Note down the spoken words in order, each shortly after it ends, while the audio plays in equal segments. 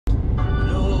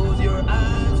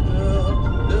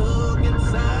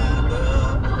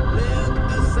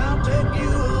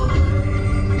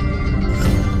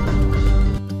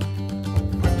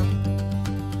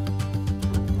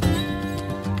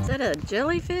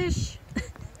jellyfish.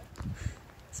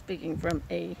 Speaking from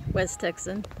a West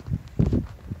Texan.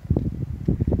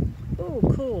 Oh,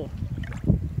 cool.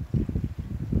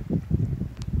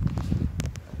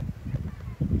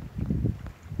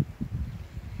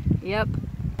 Yep.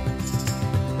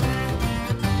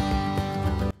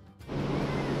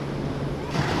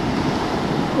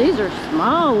 These are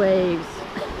small waves.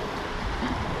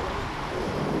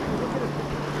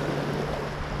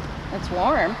 It's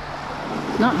warm.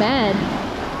 Not bad.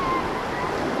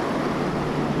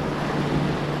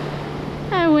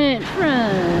 I went from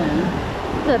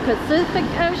the Pacific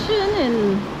Ocean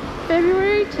in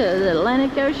February to the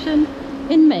Atlantic Ocean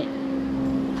in May.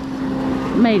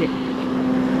 Made it.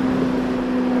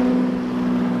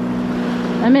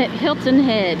 I'm at Hilton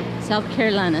Head, South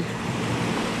Carolina.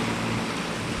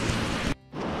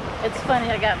 It's funny,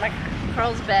 I got my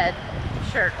Carlsbad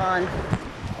shirt on.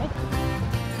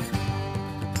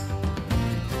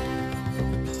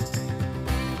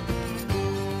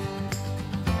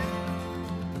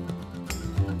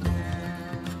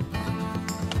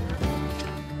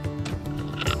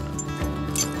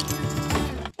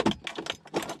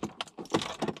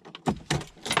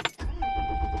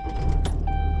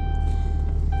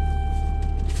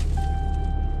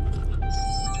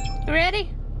 You ready?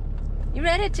 You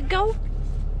ready to go?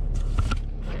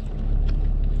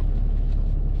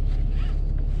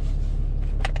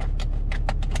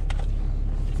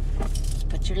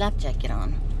 Put your life jacket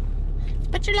on.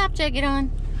 Put your life jacket on.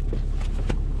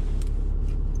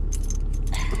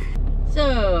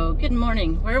 So, good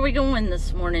morning. Where are we going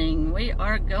this morning? We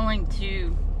are going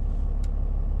to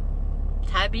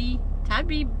Tybee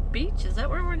Beach. Is that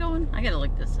where we're going? I gotta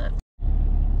look this up.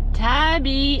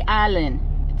 Tybee Island.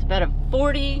 It's about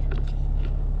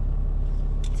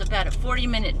a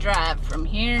 40-minute drive from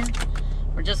here.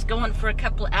 We're just going for a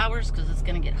couple of hours because it's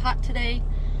gonna get hot today.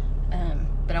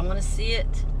 But I want to see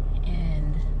it,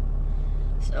 and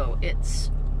so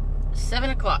it's 7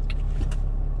 o'clock.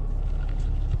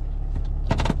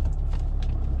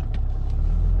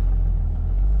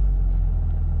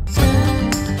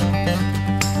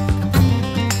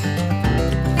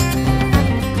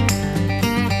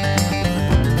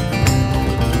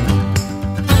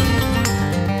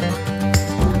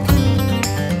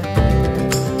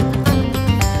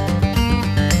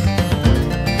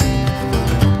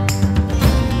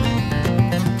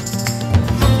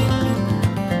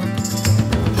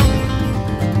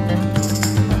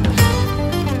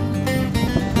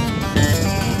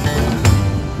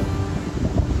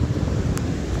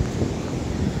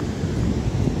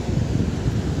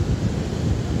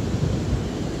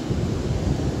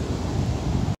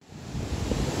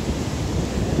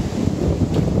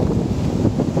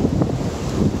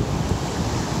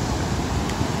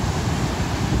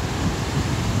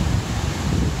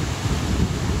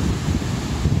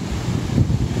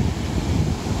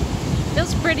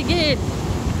 Feels pretty good.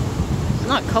 It's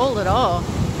not cold at all.